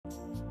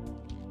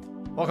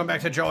Welcome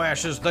back to Joe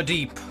Ash's The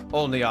Deep,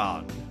 only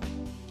on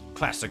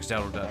Classic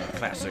Zelda,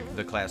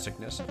 the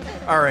classicness.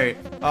 Alright,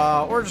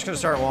 we're just gonna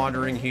start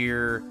wandering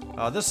here.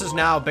 This is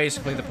now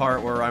basically the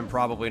part where I'm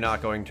probably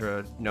not going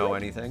to know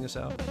anything,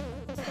 so.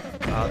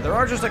 There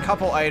are just a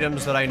couple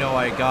items that I know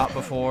I got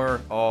before.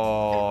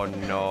 Oh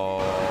no,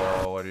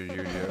 what did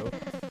you do?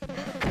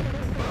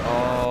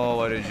 Oh,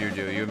 what did you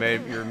do?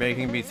 You're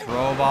making me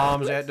throw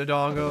bombs at the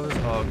dongos?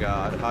 Oh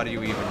god, how do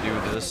you even do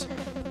this?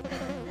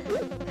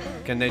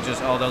 Can they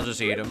just, oh, they'll just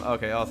eat them.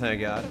 Okay, oh,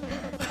 thank god.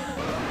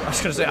 I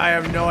was gonna say, I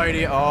have no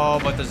idea. Oh,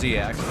 but the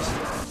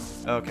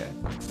Z-axis. Okay.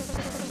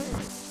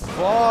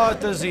 What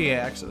the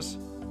Z-axis?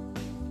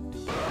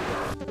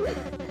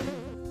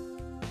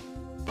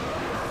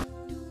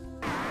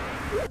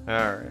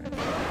 Alright.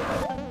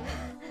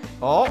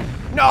 Oh,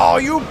 no,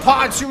 you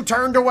pots, you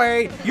turned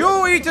away.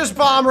 You eat this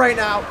bomb right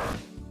now.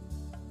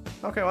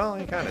 Okay, well,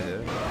 he kind of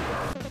did.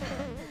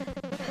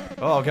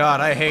 Oh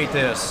god, I hate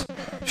this.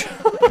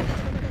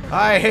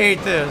 I hate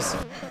this.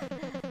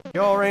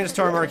 Yo,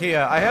 Rainstorm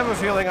Archaea, I have a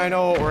feeling I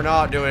know what we're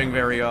not doing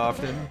very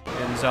often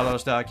in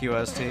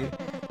Zelos.qst.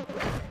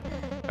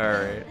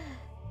 Alright.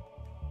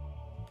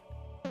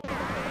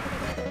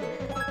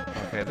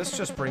 Okay, this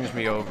just brings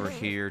me over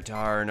here.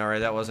 Darn, alright,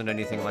 that wasn't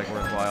anything like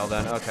worthwhile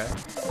then. Okay.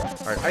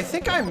 Alright, I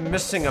think I'm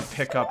missing a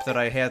pickup that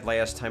I had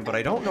last time, but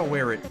I don't know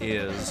where it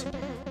is.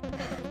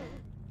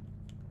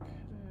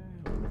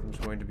 It's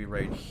going to be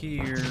right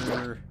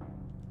here.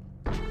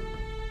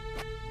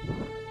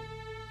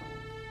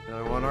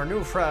 I want our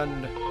new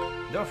friend,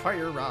 the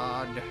fire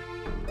rod.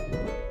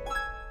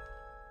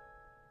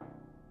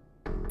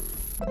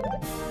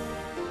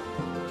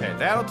 Okay,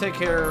 that'll take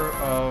care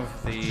of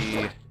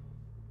the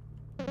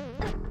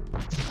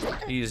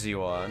easy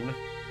one.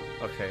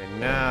 Okay,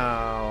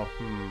 now,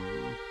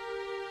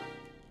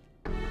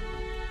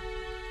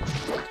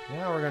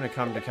 now we're gonna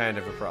come to kind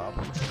of a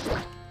problem.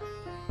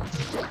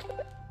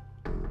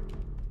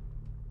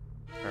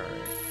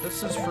 Alright,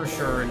 this is for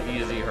sure an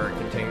easy heart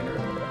container.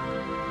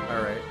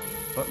 Alright,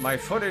 but my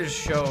footage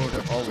showed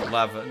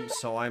 11,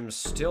 so I'm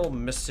still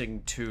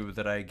missing 2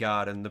 that I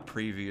got in the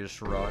previous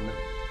run.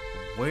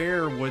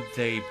 Where would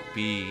they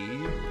be?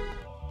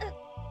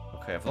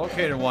 Okay, I've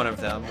located one of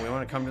them. We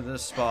want to come to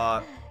this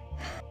spot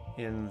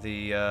in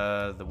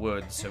the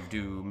woods of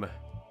doom.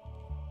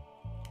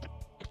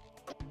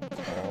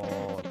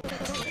 Oh.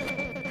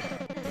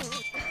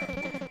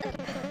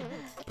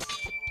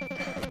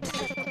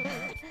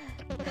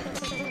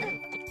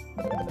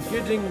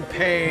 Getting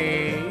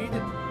paid.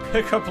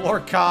 Pick up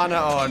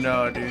Lorcana. Oh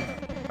no, dude.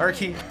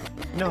 Archie.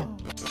 No.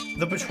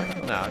 The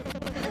betrayal. No.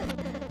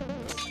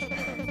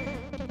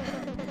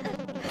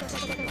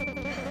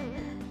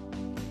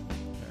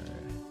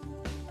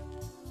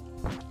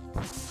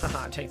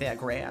 Haha, take that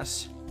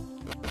grass.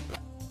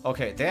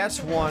 Okay,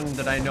 that's one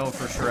that I know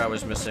for sure I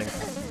was missing.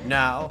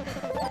 Now,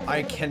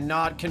 I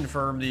cannot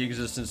confirm the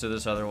existence of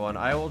this other one.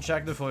 I will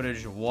check the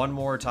footage one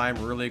more time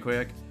really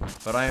quick,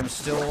 but I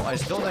still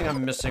think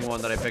I'm missing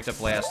one that I picked up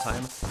last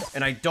time.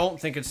 And I don't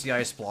think it's the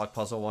ice block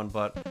puzzle one,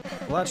 but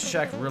let's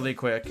check really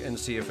quick and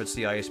see if it's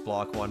the ice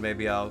block one.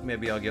 Maybe I'll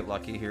get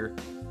lucky here.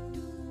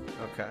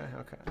 Okay,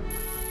 okay.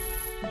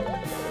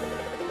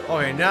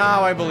 Okay,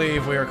 now I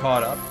believe we are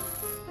caught up.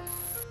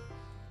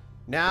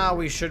 Now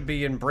we should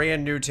be in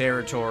brand new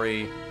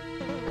territory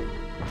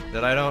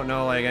that I don't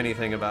know like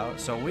anything about.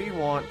 So we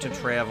want to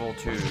travel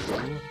to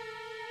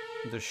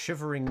the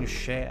Shivering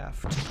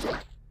Shaft.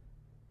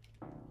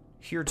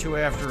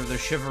 Hereafter the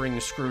Shivering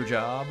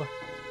Screwjob.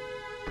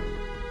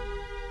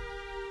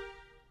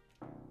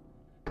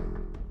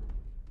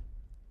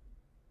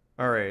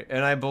 Alright,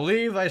 and I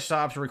believe I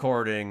stopped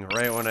recording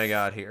right when I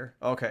got here.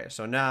 Okay,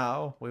 so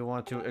now we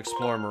want to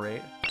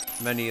explorate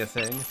many a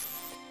thing.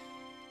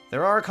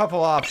 There are a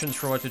couple options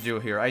for what to do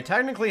here. I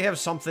technically have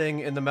something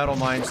in the metal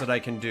mines that I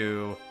can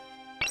do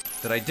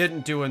that I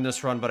didn't do in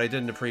this run, but I did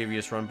in the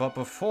previous run. But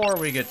before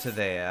we get to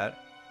that,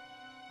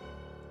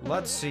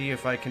 let's see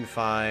if I can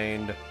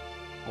find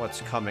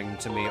what's coming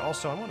to me.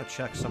 Also, I want to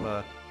check some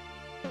of...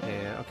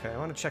 Yeah, okay, I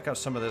want to check out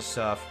some of this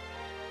stuff.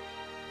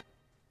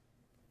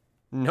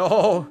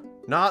 No,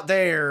 not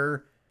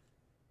there.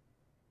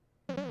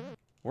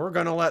 We're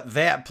gonna let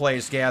that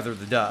place gather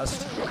the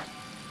dust.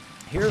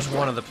 Here's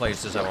one of the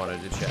places I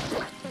wanted to check.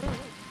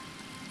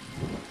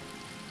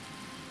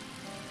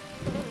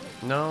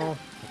 No?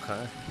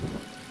 Okay.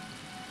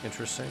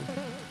 Interesting.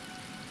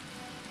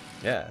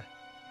 Yeah.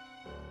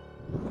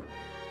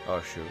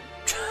 Oh, shoot.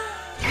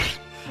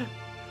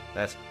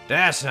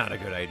 That's not a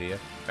good idea.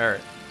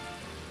 Alright.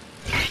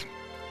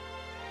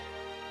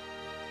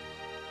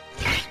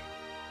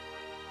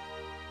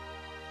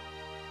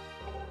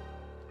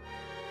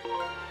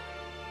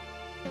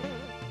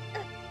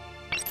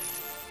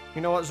 You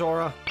know what,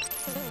 Zora?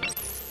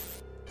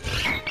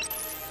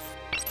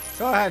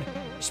 Go ahead.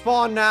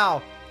 Spawn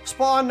now.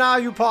 Spawn now,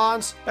 you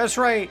pawns. That's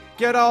right.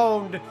 Get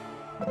owned.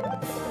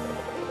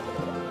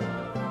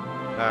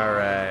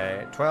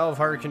 Alright. 12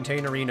 heart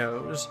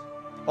containerinos.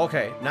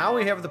 Okay, now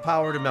we have the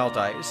power to melt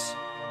ice.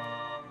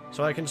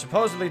 So I can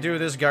supposedly do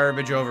this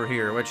garbage over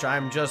here, which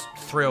I'm just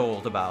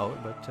thrilled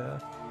about,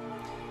 but,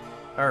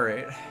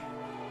 alright.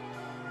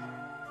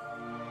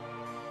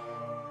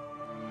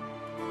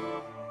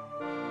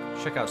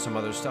 Check out some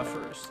other stuff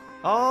first.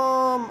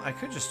 I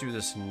could just do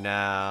this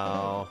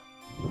now.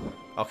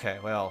 Okay,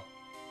 well.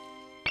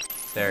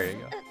 There you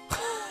go.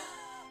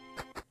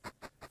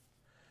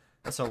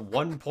 That's a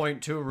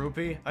 1.2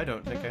 rupee? I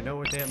don't think I know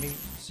what that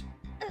means.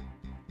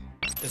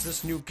 Is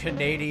this new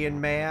Canadian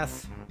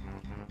math?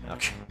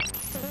 Okay.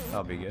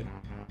 I'll be good.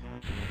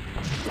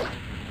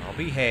 I'll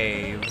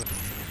behave.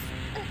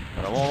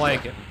 But I won't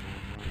like it.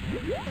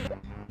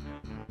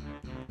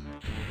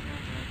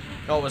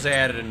 Oh, it was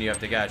added and you have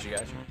to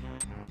gotcha.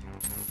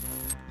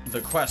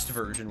 The quest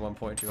version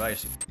 1.2, I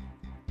see.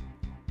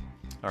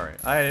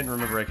 Alright, I didn't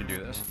remember I could do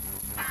this.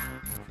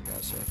 For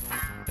God's sake.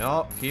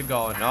 No, keep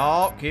going.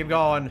 No, keep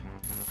going.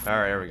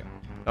 Alright, here we go.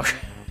 Okay.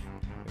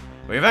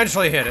 We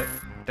eventually hit it.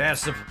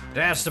 That's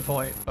the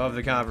point of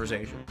the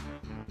conversation.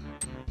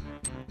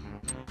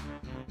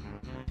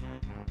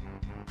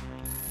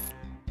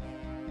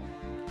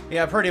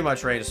 Yeah, pretty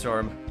much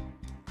rainstorm.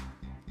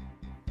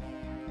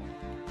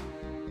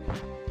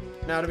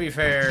 Now, to be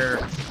fair,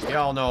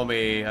 y'all know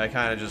me. I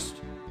kind of just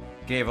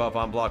gave up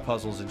on block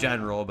puzzles in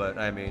general, but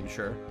I mean,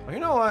 sure. Well, you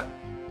know what?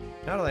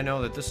 Now that I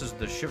know that this is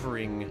the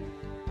shivering...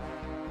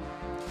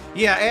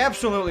 Yeah,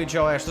 absolutely,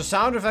 Joash. The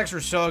sound effects are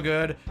so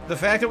good. The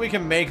fact that we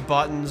can make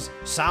buttons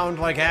sound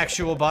like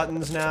actual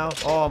buttons now.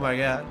 Oh my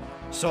god.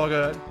 So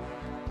good.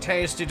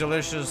 Tasty,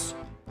 delicious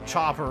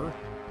chopper.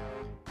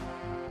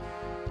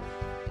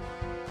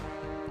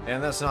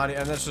 And that's not...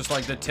 And that's just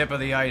like the tip of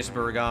the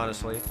iceberg,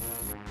 honestly.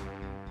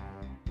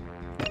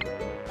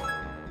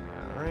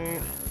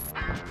 Alright.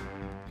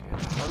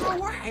 No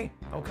way!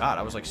 Oh god,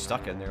 I was like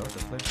stuck in there. What's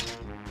this thing?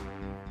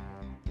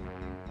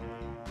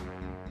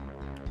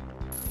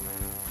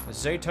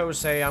 Zato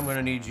say I'm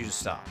gonna need you to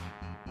stop.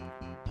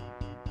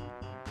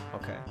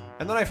 Okay.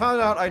 And then I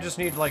found out I just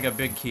need like a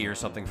big key or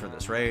something for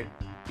this, right?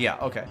 Yeah,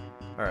 okay.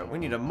 Alright, we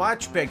need a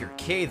much bigger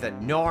key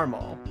than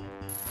normal.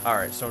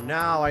 Alright, so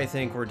now I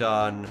think we're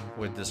done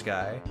with this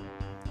guy.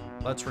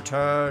 Let's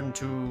return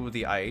to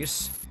the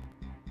ice.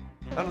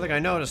 I don't think I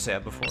noticed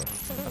that before.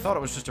 I thought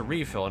it was just a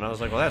refill, and I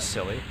was like, well, that's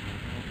silly.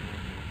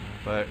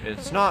 But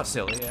it's not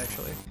silly,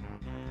 actually.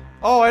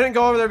 Oh, I didn't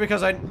go over there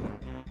because I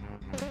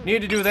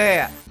need to do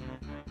that.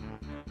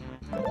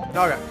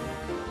 Okay.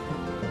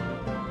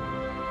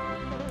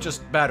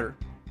 Just better.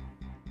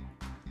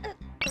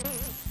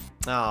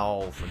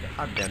 Oh, forget.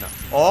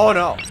 Oh,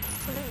 no.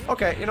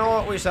 Okay, you know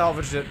what? We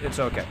salvaged it. It's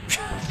okay.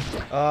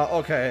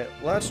 Okay.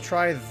 Let's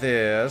try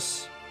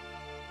this.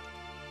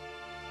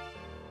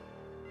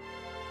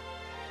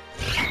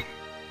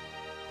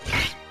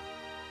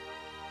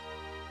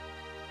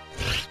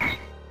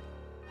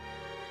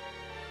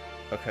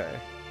 Okay.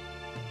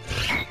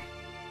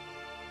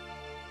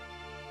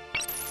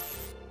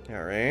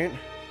 All right.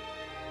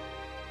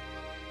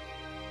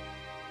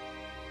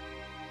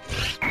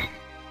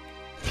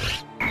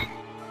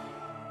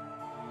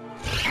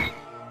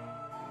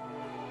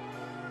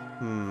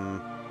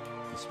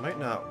 This might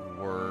not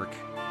work.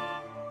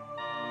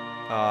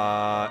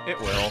 It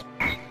will.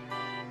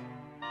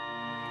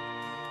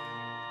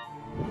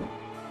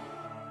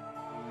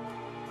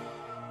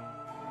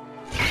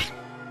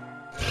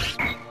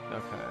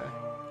 Okay.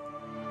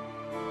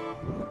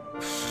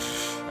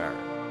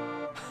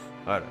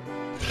 Alright.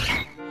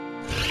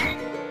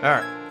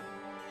 Alright.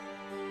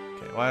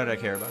 Okay, why did I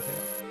care about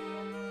that?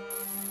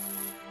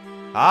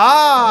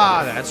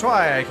 Ah, that's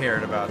why I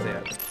cared about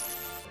that.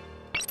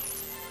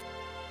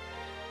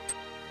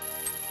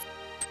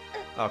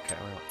 Okay,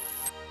 well,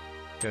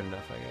 good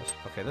enough, I guess.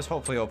 Okay, this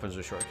hopefully opens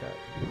a shortcut.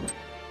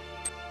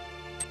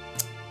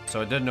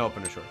 So it didn't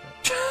open a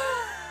shortcut.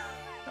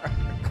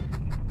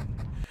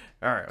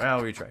 Alright,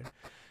 well, we tried.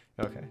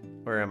 Okay,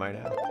 where am I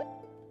now?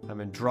 I'm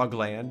in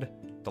Drugland.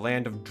 The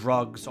land of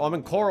drugs. Oh, I'm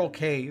in Coral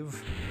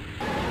Cave.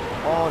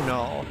 Oh,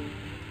 no.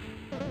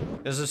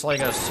 Is this like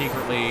a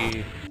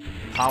secretly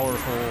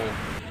powerful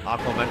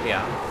Aquament?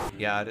 Yeah.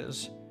 Yeah, it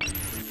is.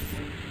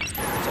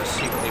 It's a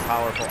secretly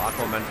powerful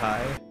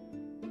Aquamentai.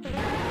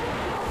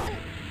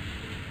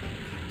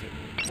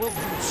 Will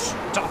you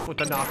stop with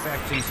the knockback,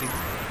 TC?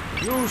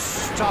 You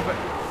stop it!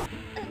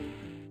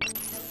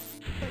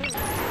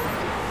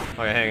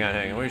 Okay,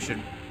 hang on. We should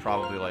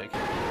probably, like...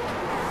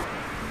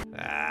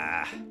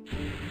 Ah.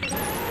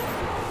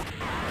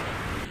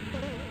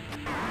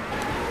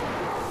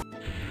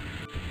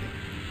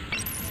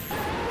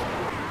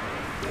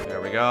 There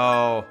we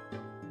go.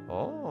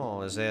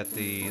 Oh, is that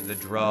the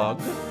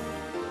drug?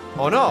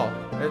 Oh no,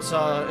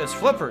 it's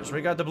flippers.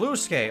 We got the blue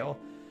scale.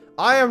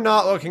 I am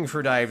not looking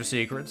for dive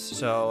secrets,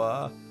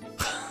 so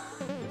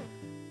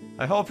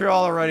I hope you're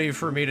all ready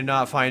for me to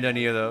not find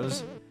any of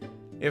those.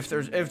 If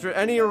there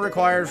any are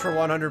required for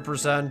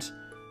 100%,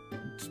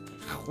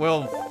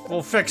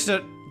 we'll fix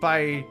it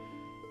by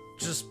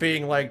just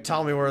being like,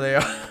 tell me where they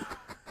are.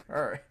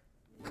 All right.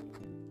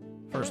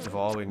 First of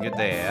all, we can get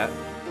that.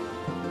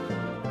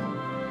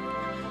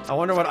 I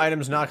wonder what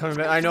item's not coming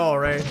back. I know,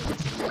 right?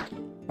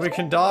 We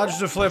can dodge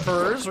the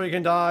flippers. We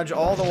can dodge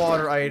all the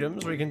water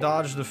items. We can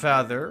dodge the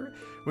feather.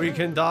 We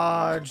can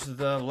dodge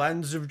the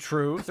lens of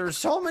truth. There's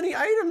so many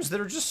items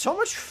that are just so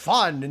much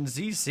fun in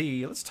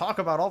ZC. Let's talk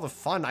about all the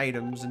fun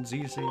items in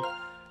ZC.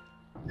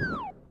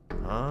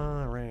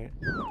 Alright.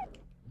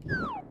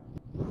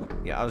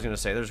 Yeah, I was gonna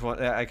say, there's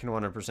one, I can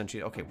 100%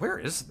 cheat. Okay, where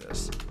is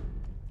this?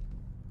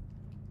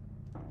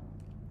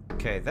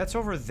 Okay, that's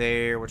over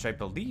there, which I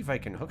believe I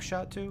can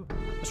hookshot to.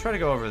 Let's try to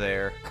go over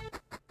there.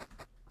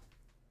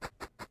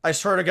 I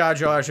swear to God,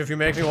 Josh, if you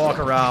make me walk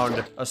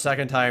around a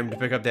second time to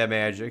pick up that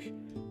magic,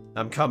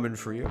 I'm coming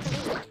for you.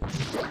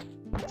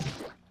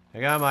 I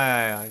got my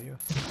eye on you.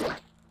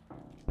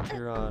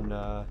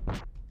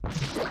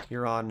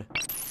 You're on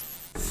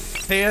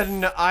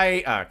thin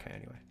ice. Okay,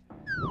 anyway.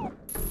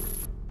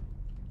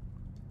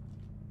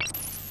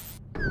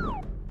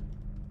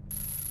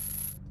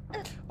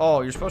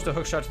 Oh, you're supposed to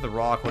hookshot to the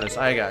rock when it's.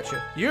 I got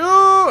you.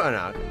 Oh,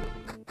 no.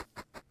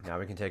 Now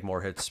we can take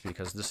more hits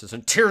because this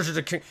isn't Tears of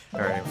the King.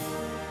 Alright.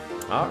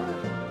 Alright.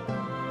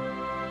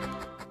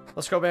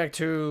 Let's go back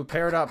to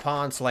Peridot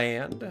Ponce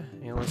Land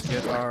and let's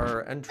get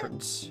our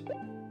entrance.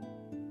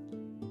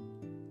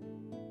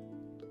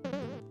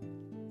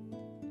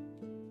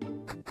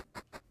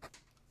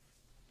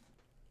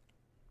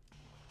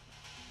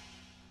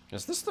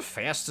 Is this the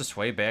fastest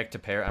way back to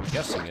Peridot? I'm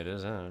guessing it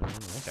is. I don't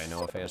think I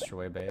know a faster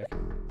way back.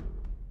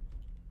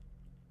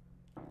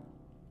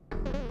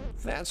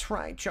 That's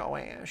right,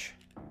 Joash.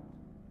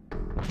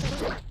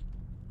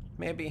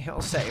 Maybe he'll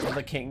save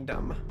the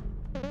kingdom.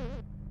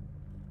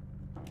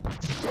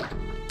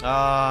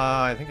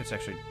 I think it's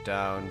actually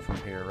down from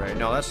here, right?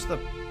 No, that's the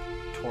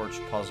torch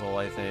puzzle,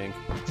 I think.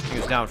 I think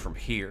it's down from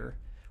here.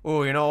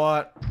 Ooh, you know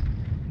what?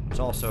 It's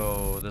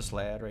also this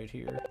lad right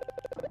here.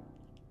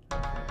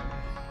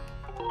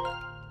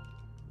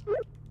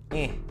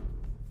 Eh.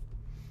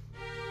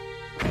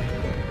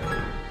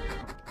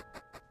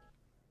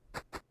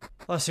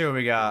 Let's see what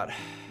we got.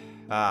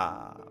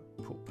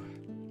 Poop.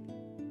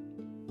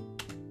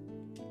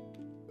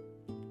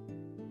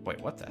 Wait,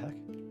 what the heck?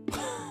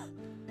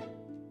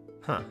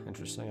 Huh,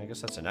 interesting. I guess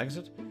that's an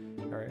exit.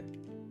 Alright.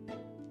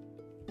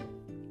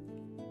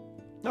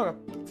 Okay.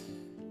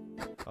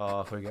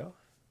 Off we go.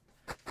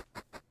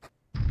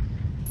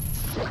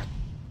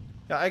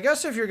 Yeah, I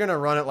guess if you're gonna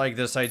run it like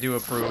this, I do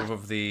approve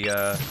of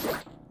the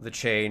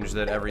change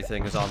that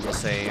everything is on the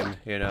same,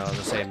 you know,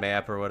 the same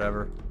map or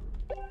whatever.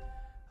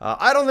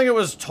 I don't think it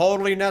was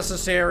totally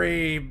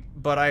necessary,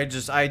 but I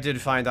did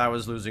find I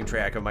was losing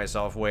track of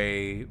myself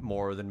way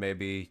more than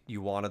maybe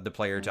you wanted the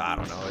player to. I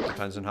don't know, it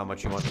depends on how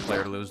much you want the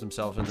player to lose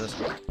themselves in this.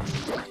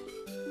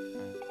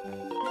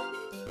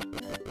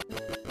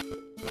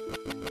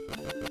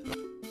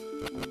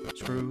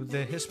 Screw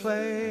this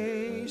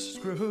place,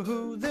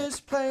 screw this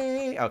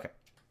place. Okay.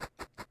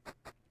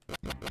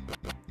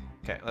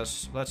 Okay,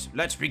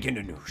 let's begin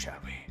anew, shall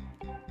we?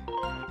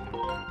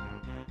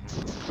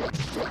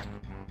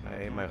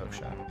 I ate my hook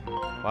shot.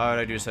 Why would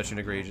I do such an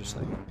egregious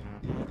thing?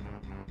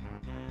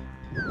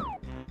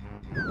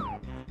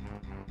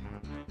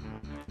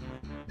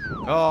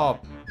 Oh!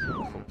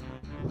 Oh,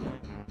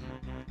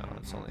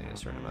 that's only a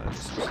certain amount of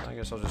distance. I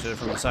guess I'll just hit it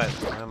from the side.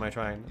 Why am I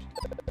trying this?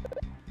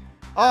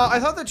 I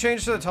thought the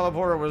change to the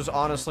teleporter was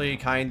honestly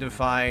kind of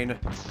fine.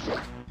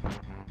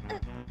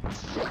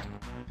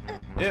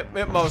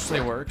 It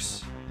mostly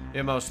works.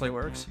 It mostly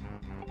works.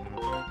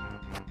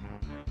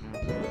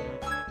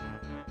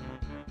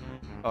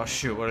 Oh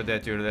shoot, what did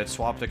that do? Did that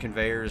swap the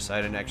conveyors?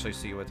 I didn't actually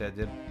see what that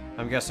did.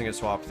 I'm guessing it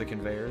swapped the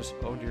conveyors.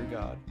 Oh dear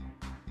God.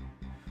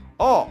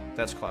 Oh,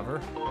 that's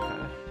clever.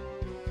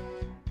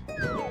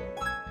 Okay.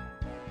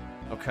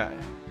 Okay.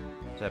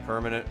 Is that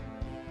permanent?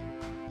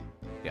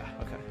 Yeah,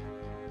 okay.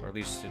 Or at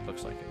least it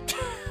looks like it.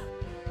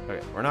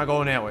 Okay, we're not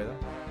going that way though.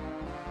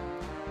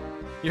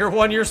 You're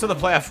 1 year to the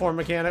platform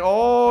mechanic.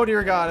 Oh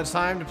dear God, it's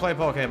time to play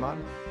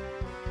Pokemon.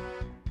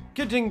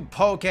 Getting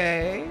Poke.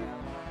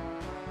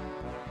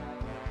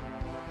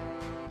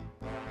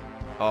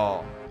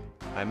 Oh,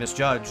 I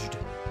misjudged.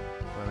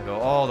 I'm gonna go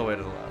all the way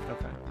to the left.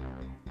 Okay.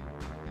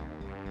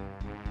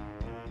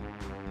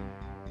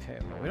 Okay,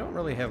 well, we don't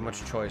really have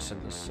much choice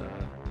in this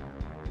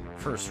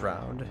first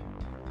round.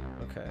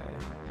 Okay.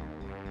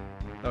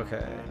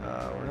 Okay,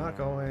 we're not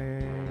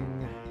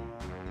going...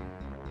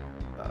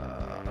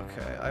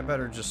 okay, I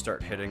better just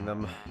start hitting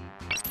them.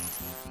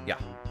 Yeah,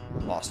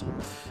 awesome.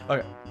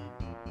 Okay.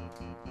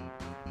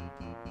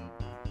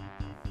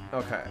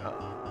 Okay,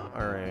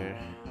 alright.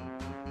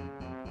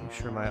 Make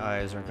sure my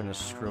eyes aren't gonna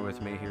screw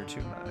with me here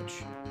too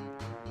much.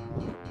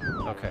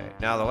 Okay,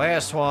 now the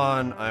last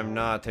one, I'm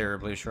not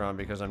terribly sure on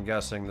because I'm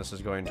guessing this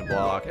is going to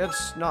block.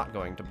 It's not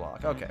going to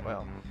block. Okay,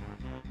 well,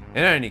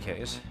 in any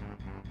case.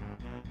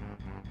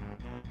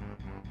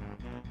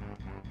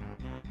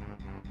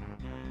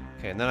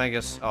 Okay, and then I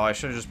guess, oh, I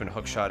should have just been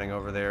hookshotting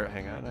over there.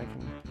 Hang on, I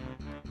can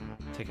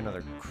take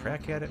another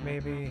crack at it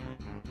maybe.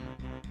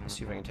 Let's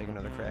see if I can take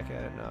another crack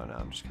at it. No,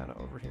 I'm just kind of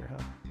over here,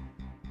 huh?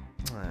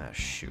 Ah,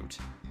 shoot.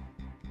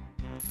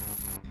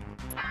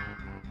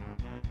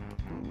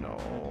 No.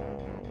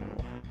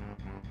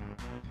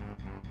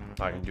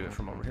 I can do it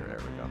from over here. There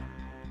we go.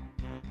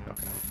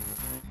 Okay.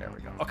 There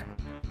we go. Okay.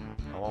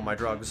 I want my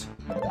drugs.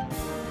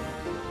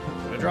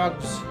 The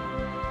drugs.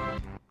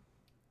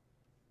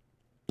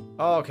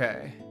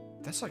 Okay.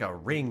 That's like a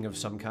ring of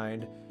some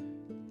kind.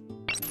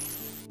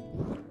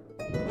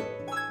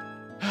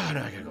 Oh,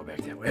 now I gotta go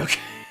back that way. Okay.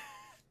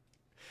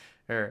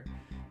 There.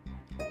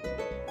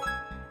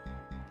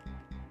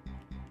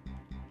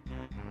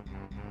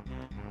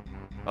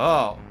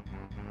 Oh.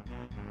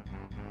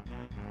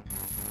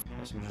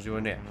 Guess I'm just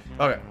doing that.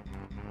 Okay.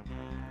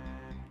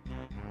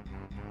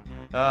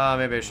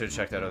 Maybe I should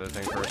check that other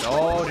thing first.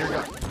 Oh, dear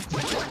God.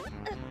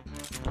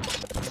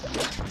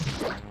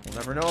 We'll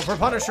never know if we're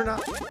punished or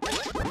not.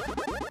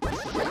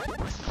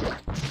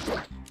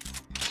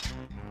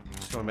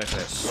 Just gonna make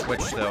that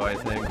switch, though, I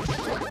think.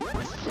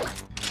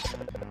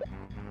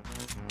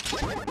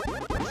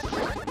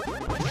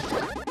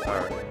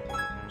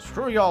 Alright.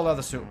 Screw y'all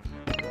other soup.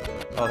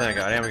 Oh, thank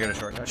God. And we get a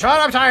shortcut. Shut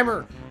up,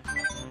 timer!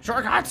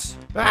 Shortcuts!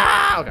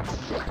 Ah! Okay.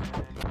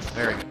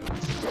 Very good.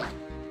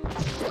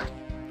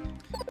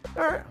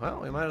 Alright, well,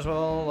 we might as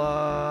well,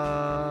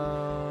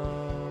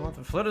 what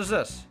the flit is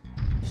this?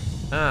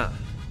 Ah.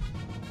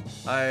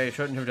 I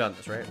shouldn't have done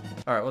this, right?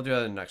 Alright, we'll do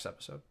that in the next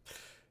episode.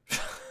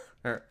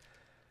 Alright.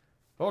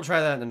 We'll try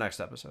that in the next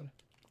episode.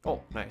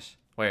 Oh, nice.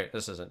 Wait,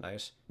 this isn't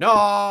nice.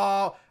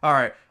 No!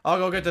 Alright, I'll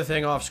go get the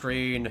thing off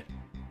screen,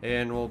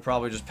 and we'll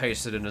probably just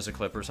paste it in as a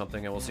clip or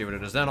something, and we'll see what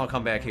it is. Then I'll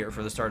come back here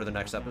for the start of the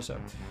next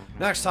episode.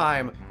 Next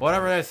time,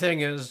 whatever that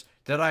thing is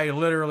that I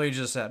literally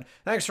just said.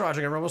 Thanks for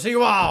watching, everyone. We'll see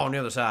you all on the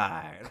other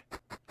side.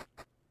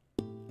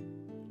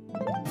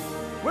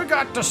 We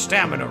got the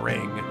stamina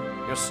ring.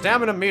 Your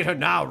stamina meter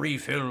now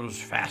refills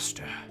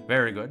faster.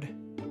 Very good.